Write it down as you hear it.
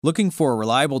Looking for a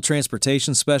reliable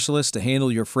transportation specialist to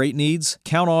handle your freight needs?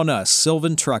 Count on us,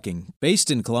 Sylvan Trucking. Based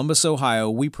in Columbus,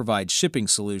 Ohio, we provide shipping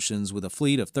solutions with a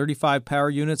fleet of 35 power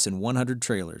units and 100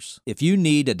 trailers. If you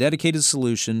need a dedicated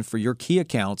solution for your key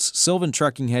accounts, Sylvan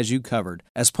Trucking has you covered.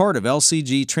 As part of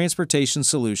LCG Transportation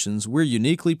Solutions, we're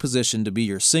uniquely positioned to be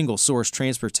your single-source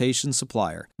transportation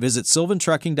supplier. Visit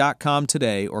sylvantrucking.com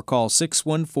today or call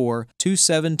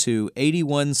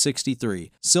 614-272-8163.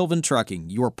 Sylvan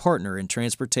Trucking, your partner in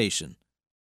transportation.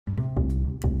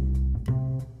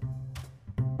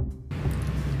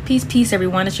 Peace,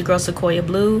 everyone. It's your girl Sequoia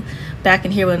Blue, back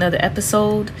in here with another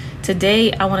episode.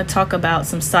 Today, I want to talk about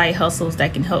some side hustles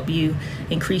that can help you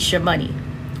increase your money.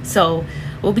 So,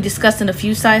 we'll be discussing a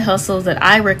few side hustles that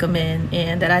I recommend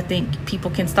and that I think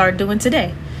people can start doing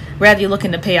today. Whether you're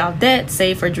looking to pay off debt,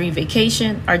 save for a dream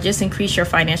vacation, or just increase your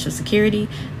financial security,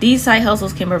 these side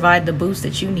hustles can provide the boost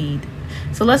that you need.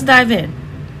 So, let's dive in.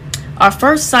 Our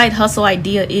first side hustle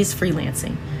idea is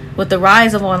freelancing. With the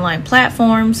rise of online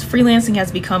platforms, freelancing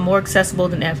has become more accessible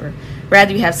than ever.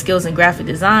 Whether you have skills in graphic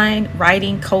design,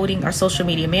 writing, coding, or social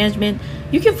media management,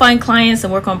 you can find clients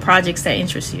and work on projects that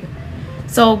interest you.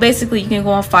 So basically, you can go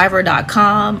on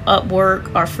Fiverr.com, Upwork,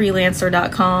 or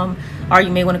Freelancer.com, or you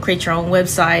may want to create your own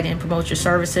website and promote your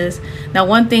services. Now,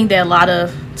 one thing that a lot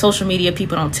of social media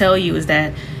people don't tell you is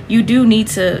that you do need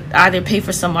to either pay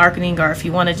for some marketing, or if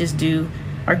you want to just do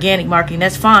organic marketing,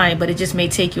 that's fine, but it just may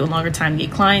take you a longer time to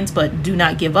get clients. But do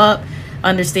not give up.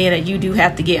 Understand that you do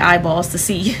have to get eyeballs to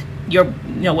see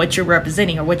what you're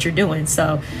representing or what you're doing.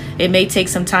 So it may take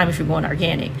some time if you're going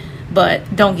organic,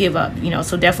 but don't give up.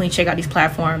 So definitely check out these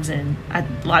platforms, and a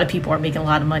lot of people are making a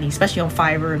lot of money, especially on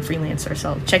Fiverr and Freelancer.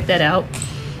 So check that out.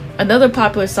 Another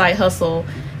popular side hustle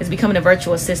is becoming a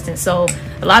virtual assistant. So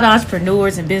a lot of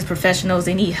entrepreneurs and business professionals,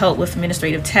 they need help with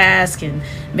administrative tasks and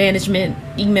management,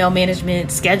 email management,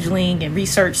 scheduling, and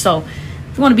research. So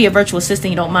if you want to be a virtual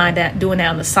assistant, you don't mind doing that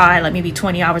on the side, like maybe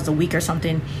 20 hours a week or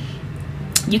something,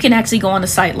 you can actually go on a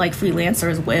site like Freelancer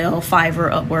as well,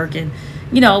 Fiverr, Upwork, and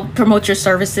promote your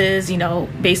services,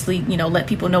 basically, let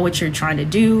people know what you're trying to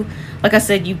do. Like I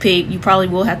said, you probably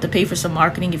will have to pay for some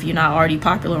marketing if you're not already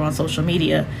popular on social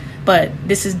media, but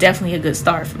this is definitely a good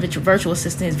start. Virtual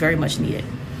assistant is very much needed.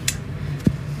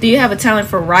 Do you have a talent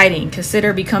for writing?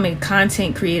 Consider becoming a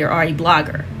content creator or a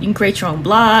blogger. You can create your own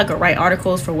blog or write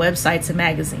articles for websites and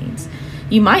magazines.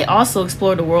 You might also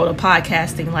explore the world of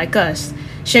podcasting like us.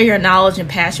 Share your knowledge and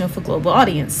passion with a global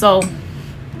audience. So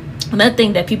another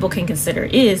thing that people can consider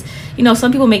is,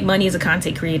 some people make money as a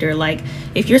content creator. Like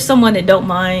if you're someone that don't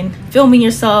mind filming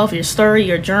yourself, your story,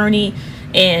 your journey,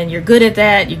 and you're good at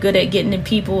that, you're good at getting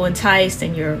people enticed,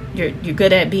 and you're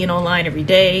good at being online every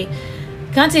day.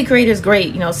 Content creator is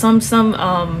great. Some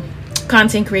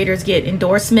content creators get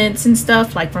endorsements and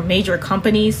stuff like from major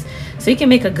companies, so you can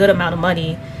make a good amount of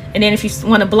money. And then if you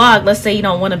want to blog, let's say you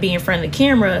don't want to be in front of the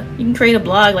camera, you can create a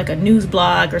blog like a news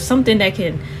blog or something that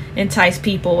can entice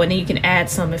people, and then you can add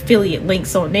some affiliate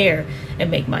links on there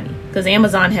and make money, because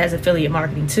Amazon has affiliate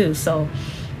marketing too. So,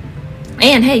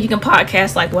 and hey, you can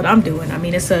podcast like what I'm doing. I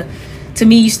mean, to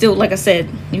me, you still, like I said,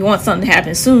 you want something to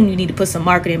happen soon, you need to put some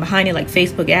marketing behind it, like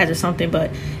Facebook ads or something, but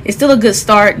it's still a good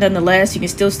start nonetheless. You can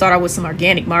still start out with some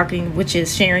organic marketing, which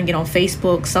is sharing it on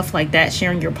Facebook, stuff like that,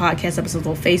 sharing your podcast episodes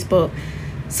on Facebook.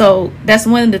 So that's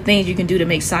one of the things you can do to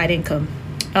make side income.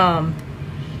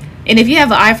 And if you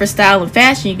have an eye for style and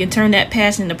fashion, you can turn that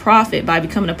passion into profit by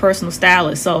becoming a personal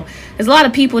stylist. So there's a lot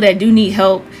of people that do need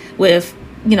help with,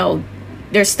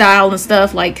 their style and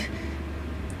stuff. Like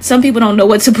some people don't know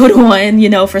what to put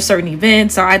on, for certain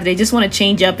events, or either they just want to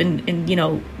change up and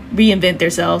reinvent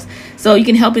themselves. So you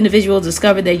can help individuals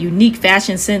discover their unique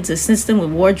fashion sense, assist them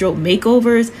with wardrobe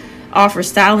makeovers, offer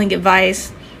styling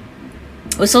advice.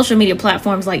 With social media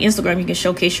platforms like Instagram, you can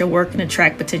showcase your work and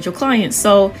attract potential clients.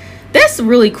 So that's a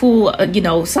really cool,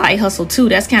 side hustle too.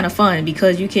 That's kind of fun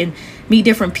because you can meet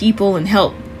different people and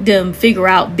help them figure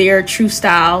out their true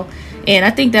style. And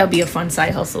I think that would be a fun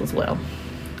side hustle as well.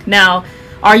 Now,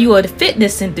 are you a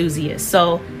fitness enthusiast?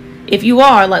 So if you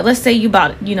are, like, let's say you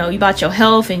about your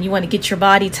health and you want to get your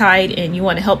body tight and you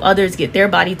want to help others get their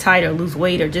body tight or lose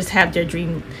weight or just have their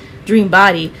dream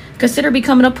body, consider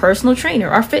becoming a personal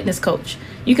trainer or fitness coach.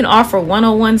 You can offer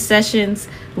one-on-one sessions,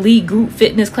 lead group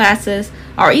fitness classes,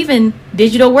 or even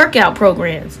digital workout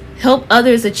programs. Help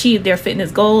others achieve their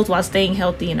fitness goals while staying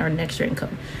healthy and earn extra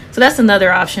income. So that's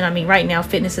another option. I mean, right now,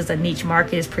 fitness is a niche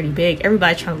market. It's pretty big.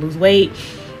 Everybody's trying to lose weight.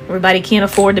 Everybody can't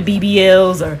afford the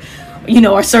BBLs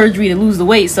or surgery to lose the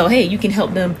weight. So, hey, you can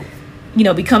help them,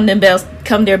 become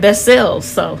their best selves.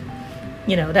 So,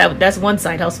 that's one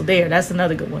side hustle there. That's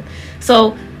another good one.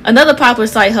 So Another popular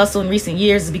side hustle in recent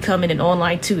years is becoming an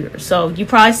online tutor. So you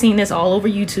probably seen this all over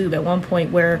YouTube at one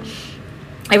point where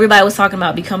everybody was talking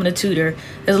about becoming a tutor.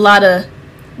 There's a lot of,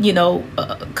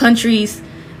 countries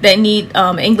that need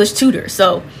English tutors.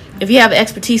 So if you have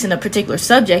expertise in a particular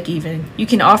subject even, you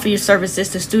can offer your services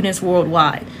to students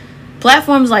worldwide.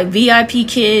 Platforms like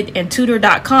VIPKid and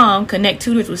Tutor.com connect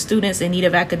tutors with students in need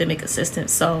of academic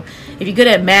assistance. So if you're good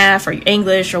at math or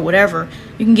English or whatever,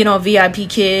 you can get on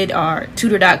VIPKid or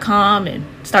Tutor.com and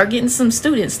start getting some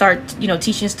students,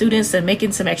 teaching students and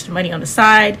making some extra money on the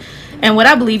side. And what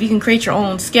I believe, you can create your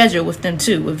own schedule with them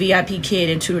too, with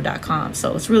VIPKid and Tutor.com.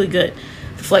 So it's really good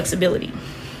for flexibility.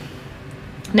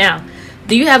 Now,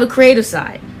 do you have a creative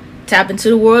side? Tap into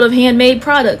the world of handmade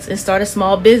products and start a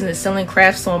small business selling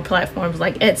crafts on platforms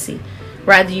like Etsy.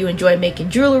 Whether you enjoy making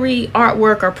jewelry,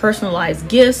 artwork, or personalized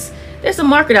gifts, there's a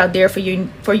market out there for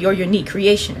your unique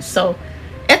creations. So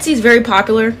Etsy is very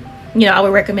popular. I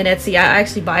would recommend Etsy. I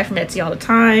actually buy from Etsy all the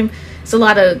time. It's a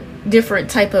lot of different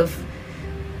type of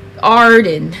art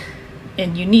and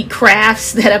unique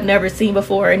crafts that I've never seen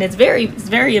before, and it's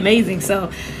very amazing.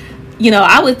 So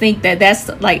I would think that that's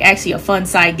like actually a fun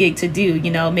side gig to do.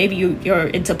 Maybe you're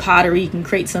into pottery, you can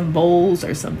create some bowls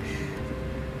or some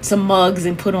mugs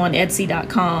and put on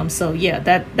Etsy.com. So yeah,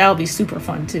 that'll be super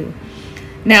fun too.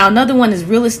 Now, another one is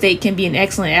real estate can be an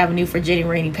excellent avenue for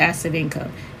generating passive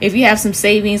income. If you have some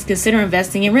savings, consider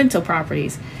investing in rental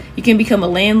properties. You can become a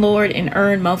landlord and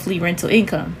earn monthly rental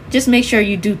income. Just make sure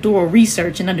you do thorough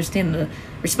research and understand the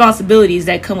responsibilities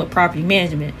that come with property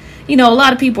management. A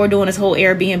lot of people are doing this whole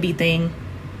Airbnb thing.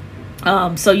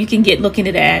 So you can look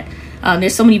into that.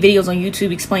 There's so many videos on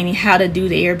YouTube explaining how to do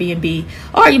the Airbnb.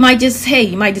 Or you might just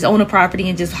own a property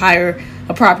and just hire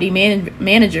a property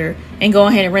manager and go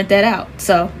ahead and rent that out.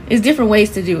 So it's different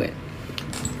ways to do it.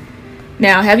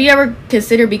 Now, have you ever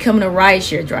considered becoming a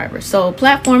rideshare driver? So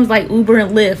platforms like Uber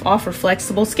and Lyft offer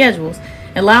flexible schedules,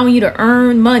 allowing you to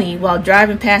earn money while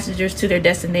driving passengers to their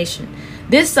destination.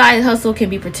 This side hustle can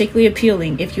be particularly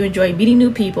appealing if you enjoy meeting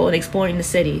new people and exploring the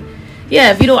city.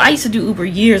 Yeah, I used to do Uber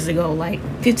years ago, like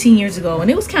 15 years ago,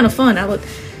 and it was kind of fun. I would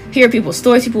hear people's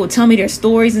stories. People would tell me their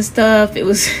stories and stuff. It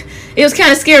was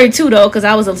kind of scary too, though, because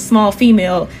I was a small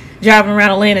female driving around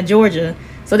Atlanta, Georgia.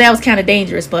 So that was kind of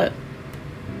dangerous. But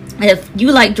if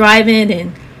you like driving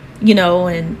and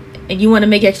you want to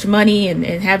make extra money and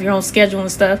have your own schedule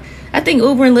and stuff, I think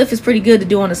Uber and Lyft is pretty good to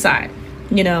do on the side.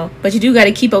 But you do got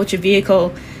to keep up with your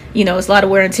vehicle. It's a lot of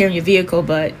wear and tear in your vehicle,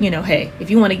 but hey, if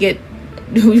you want to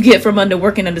get from under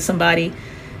working under somebody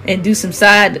and do some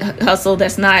side hustle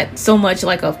that's not so much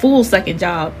like a full second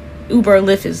job, Uber and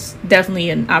Lyft is definitely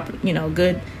a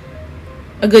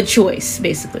good choice,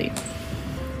 basically.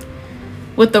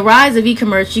 With the rise of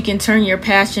e-commerce, you can turn your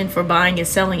passion for buying and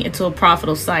selling into a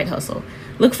profitable side hustle.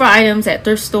 Look for items at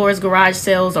thrift stores, garage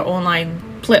sales, or online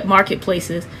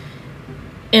marketplaces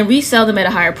and resell them at a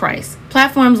higher price.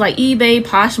 Platforms like eBay,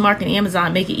 Poshmark, and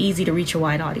Amazon make it easy to reach a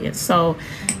wide audience. So,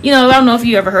 I don't know if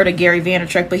you ever heard of Gary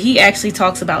Vaynerchuk, but he actually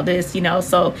talks about this,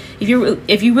 So if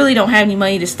you really don't have any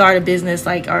money to start a business,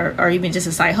 or even just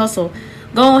a side hustle,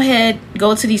 go ahead,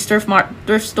 go to these thrift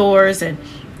stores and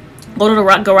go to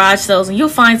the garage sales, and you'll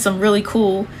find some really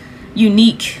cool,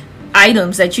 unique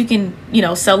items that you can,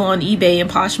 sell on eBay and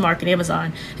Poshmark and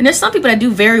Amazon. And there's some people that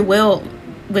do very well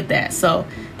with that. So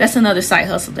that's another side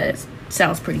hustle that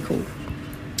sounds pretty cool.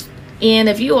 And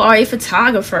if you are a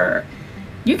photographer,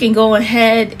 you can go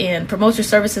ahead and promote your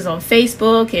services on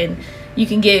Facebook, and you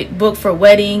can get booked for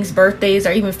weddings, birthdays,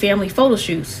 or even family photo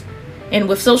shoots. And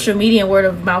with social media and word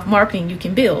of mouth marketing, you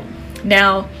can build.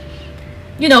 Now,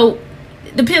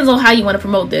 depends on how you want to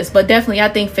promote this, but definitely I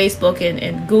think Facebook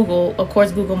and Google, of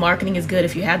course, Google marketing is good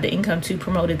if you have the income to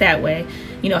promote it that way.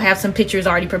 Have some pictures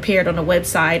already prepared on a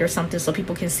website or something so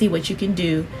people can see what you can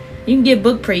do. You can get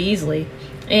booked pretty easily.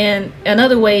 And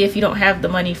another way, if you don't have the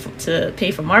money to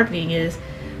pay for marketing, is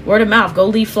word of mouth. Go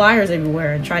leave flyers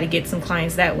everywhere and try to get some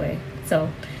clients that way. So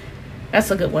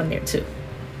that's a good one there too.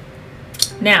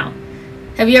 Now,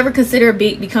 have you ever considered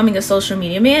becoming a social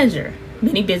media manager?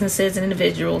 Many businesses and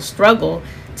individuals struggle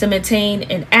to maintain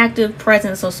an active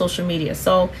presence on social media.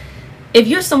 So if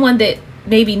you're someone that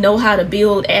maybe know how to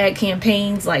build ad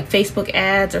campaigns like Facebook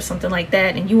ads or something like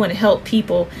that, and you want to help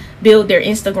people build their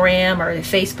Instagram or their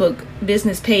Facebook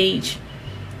business page,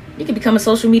 you can become a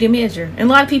social media manager. And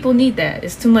a lot of people need that.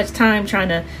 It's too much time trying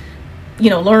to,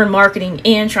 learn marketing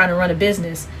and trying to run a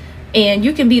business. And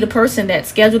you can be the person that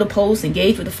schedule the posts,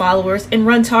 engage with the followers, and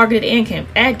run targeted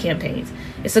ad campaigns.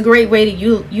 It's a great way to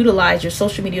utilize your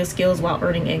social media skills while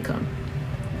earning income.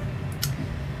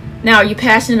 Now, are you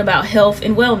passionate about health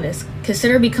and wellness?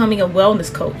 Consider becoming a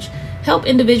wellness coach. help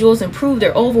individuals improve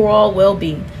their overall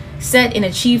well-being, set and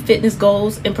achieve fitness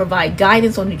goals, and provide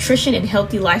guidance on nutrition and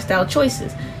healthy lifestyle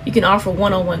choices. You can offer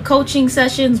one-on-one coaching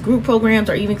sessions, group programs,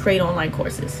 or even create online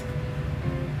courses.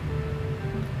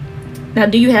 Now,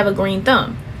 do you have a green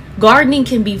thumb? Gardening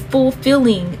can be a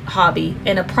fulfilling hobby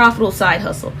and a profitable side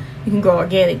hustle. You can grow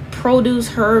organic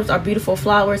produce, herbs, or beautiful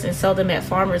flowers and sell them at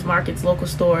farmers markets, local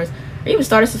stores, or even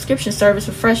start a subscription service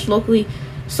for fresh, locally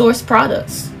sourced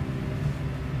products.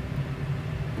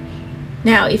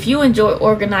 Now, if you enjoy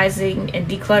organizing and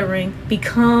decluttering,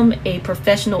 become a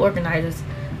professional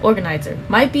organizer.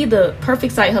 Might be the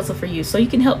perfect side hustle for you, so you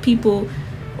can help people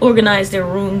organize their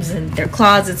rooms and their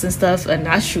closets and stuff. And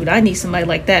I need somebody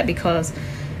like that, because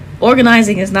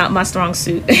organizing is not my strong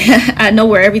suit. I know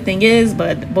where everything is,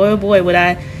 but boy, oh boy,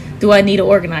 do I need an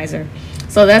organizer.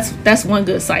 So that's one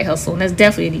good side hustle, and that's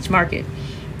definitely in each market.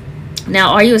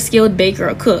 Now, are you a skilled baker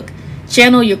or cook?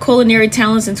 Channel your culinary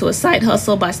talents into a side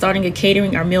hustle by starting a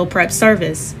catering or meal prep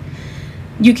service.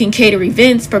 You can cater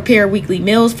events, prepare weekly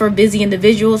meals for busy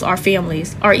individuals or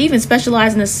families, or even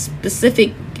specialize in a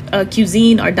specific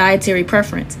cuisine or dietary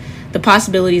preference. The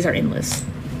possibilities are endless.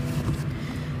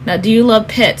 Now, do you love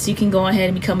pets? You can go ahead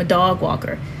and become a dog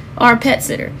walker or a pet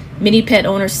sitter. Many pet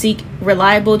owners seek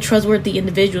reliable, trustworthy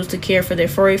individuals to care for their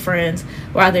furry friends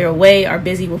while they're away or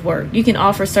busy with work. You can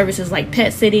offer services like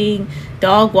pet sitting,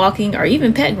 dog walking, or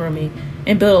even pet grooming,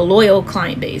 and build a loyal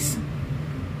client base.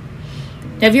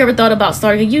 Have you ever thought about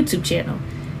starting a YouTube channel?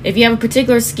 If you have a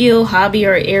particular skill, hobby,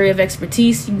 or area of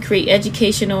expertise, you can create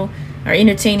educational or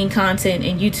entertaining content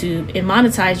in YouTube and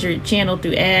monetize your channel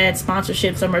through ads,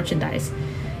 sponsorships, or merchandise.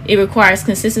 It requires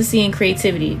consistency and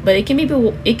creativity, but it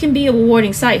can be a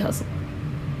rewarding side hustle.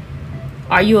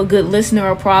 Are you a good listener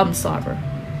or problem solver?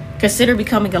 Consider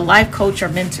becoming a life coach or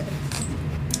mentor.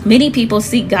 Many people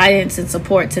seek guidance and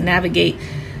support to navigate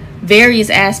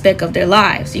various aspects of their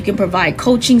lives. You can provide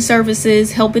coaching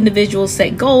services, help individuals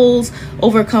set goals,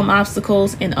 overcome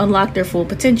obstacles, and unlock their full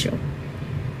potential.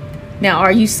 Now,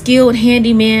 are you skilled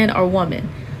handyman or woman?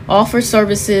 Offer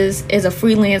services as a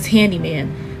freelance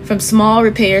handyman, from small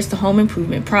repairs to home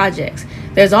improvement projects.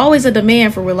 There's always a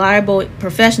demand for reliable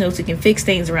professionals who can fix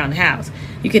things around the house.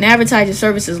 You can advertise your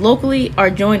services locally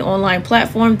or join online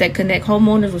platforms that connect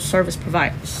homeowners with service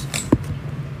providers.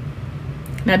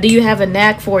 Now, do you have a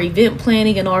knack for event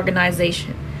planning and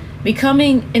organization?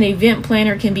 Becoming an event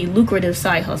planner can be a lucrative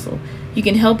side hustle. You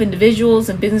can help individuals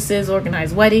and businesses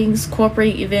organize weddings,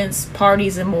 corporate events,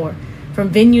 parties, and more, from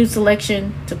venue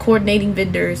selection to coordinating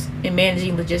vendors and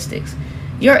managing logistics.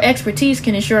 Your expertise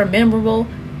can ensure memorable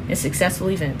and successful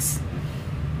events.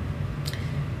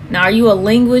 Now, are you a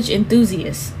language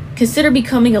enthusiast? Consider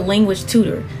becoming a language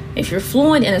tutor. If you're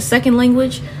fluent in a second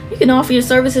language, you can offer your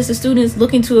services to students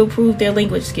looking to improve their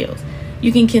language skills.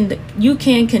 You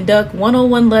can conduct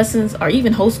one-on-one lessons or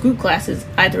even host group classes,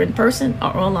 either in person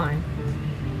or online.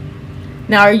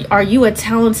 Now, are you a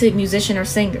talented musician or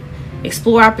singer?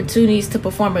 Explore opportunities to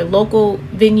perform at local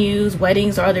venues,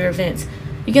 weddings, or other events.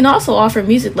 You can also offer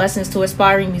music lessons to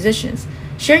aspiring musicians.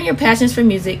 Sharing your passions for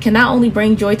music can not only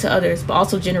bring joy to others, but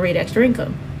also generate extra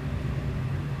income.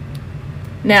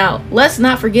 Now, let's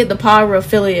not forget the power of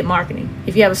affiliate marketing.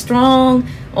 If you have a strong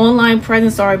online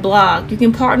presence or a blog, you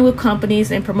can partner with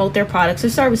companies and promote their products or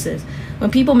services. When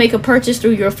people make a purchase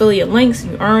through your affiliate links,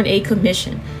 you earn a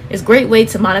commission. It's a great way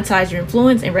to monetize your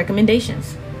influence and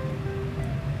recommendations.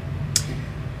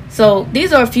 So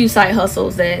these are a few side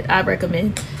hustles that I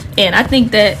recommend. And I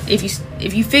think that if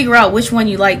you figure out which one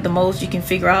you like the most, you can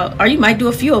figure out, or you might do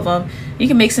a few of them, you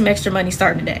can make some extra money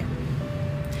starting today.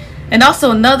 And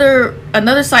also another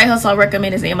side hustle I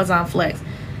recommend is Amazon Flex.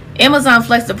 Amazon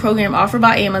Flex is a program offered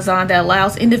by Amazon that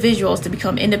allows individuals to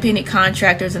become independent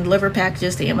contractors and deliver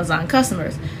packages to Amazon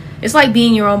customers. It's like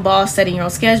being your own boss, setting your own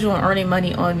schedule, and earning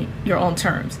money on your own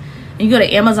terms. And you go to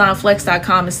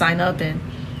AmazonFlex.com to sign up, and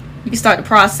you can start the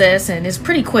process, and it's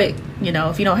pretty quick. You know,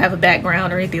 if you don't have a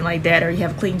background or anything like that, or you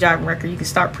have a clean job record, you can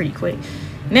start pretty quick.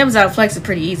 And Amazon Flex is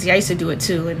pretty easy. I used to do it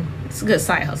too, and it's a good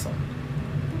side hustle.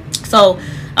 So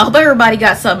I hope everybody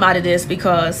got something out of this,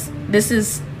 because this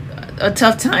is a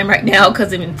tough time right now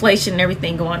because of inflation and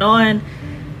everything going on,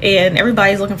 and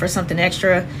everybody's looking for something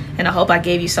extra. And I hope I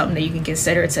gave you something that you can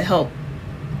consider to help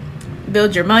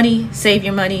build your money, save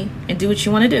your money, and do what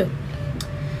you want to do.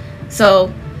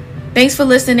 So thanks for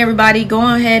listening, everybody. Go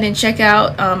ahead and check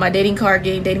out my dating card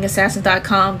game,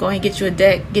 datingassassins.com. Go ahead and get you a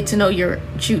deck. Get to know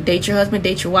date your husband,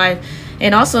 date your wife.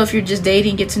 And also, if you're just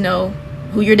dating, get to know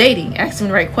who you're dating. Ask them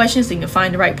the right questions so you can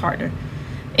find the right partner.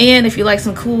 And if you like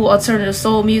some cool alternative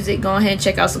soul music, go ahead and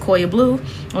check out Sequoia Blue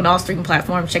on all streaming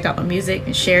platforms. Check out my music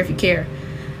and share if you care.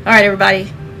 All right,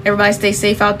 everybody. Everybody stay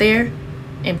safe out there,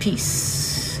 and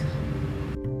peace.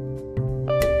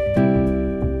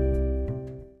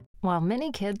 While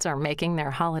many kids are making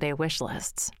their holiday wish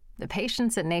lists, the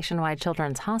patients at Nationwide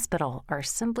Children's Hospital are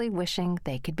simply wishing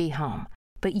they could be home.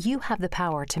 But you have the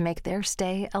power to make their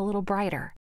stay a little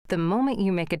brighter. The moment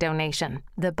you make a donation,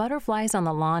 the butterflies on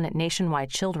the lawn at Nationwide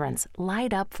Children's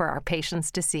light up for our patients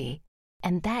to see.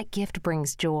 And that gift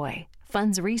brings joy,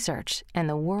 funds research, and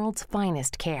the world's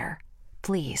finest care.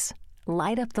 Please,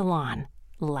 light up the lawn.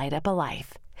 Light up a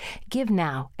life. Give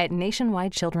now at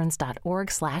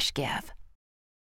nationwidechildrens.org/give.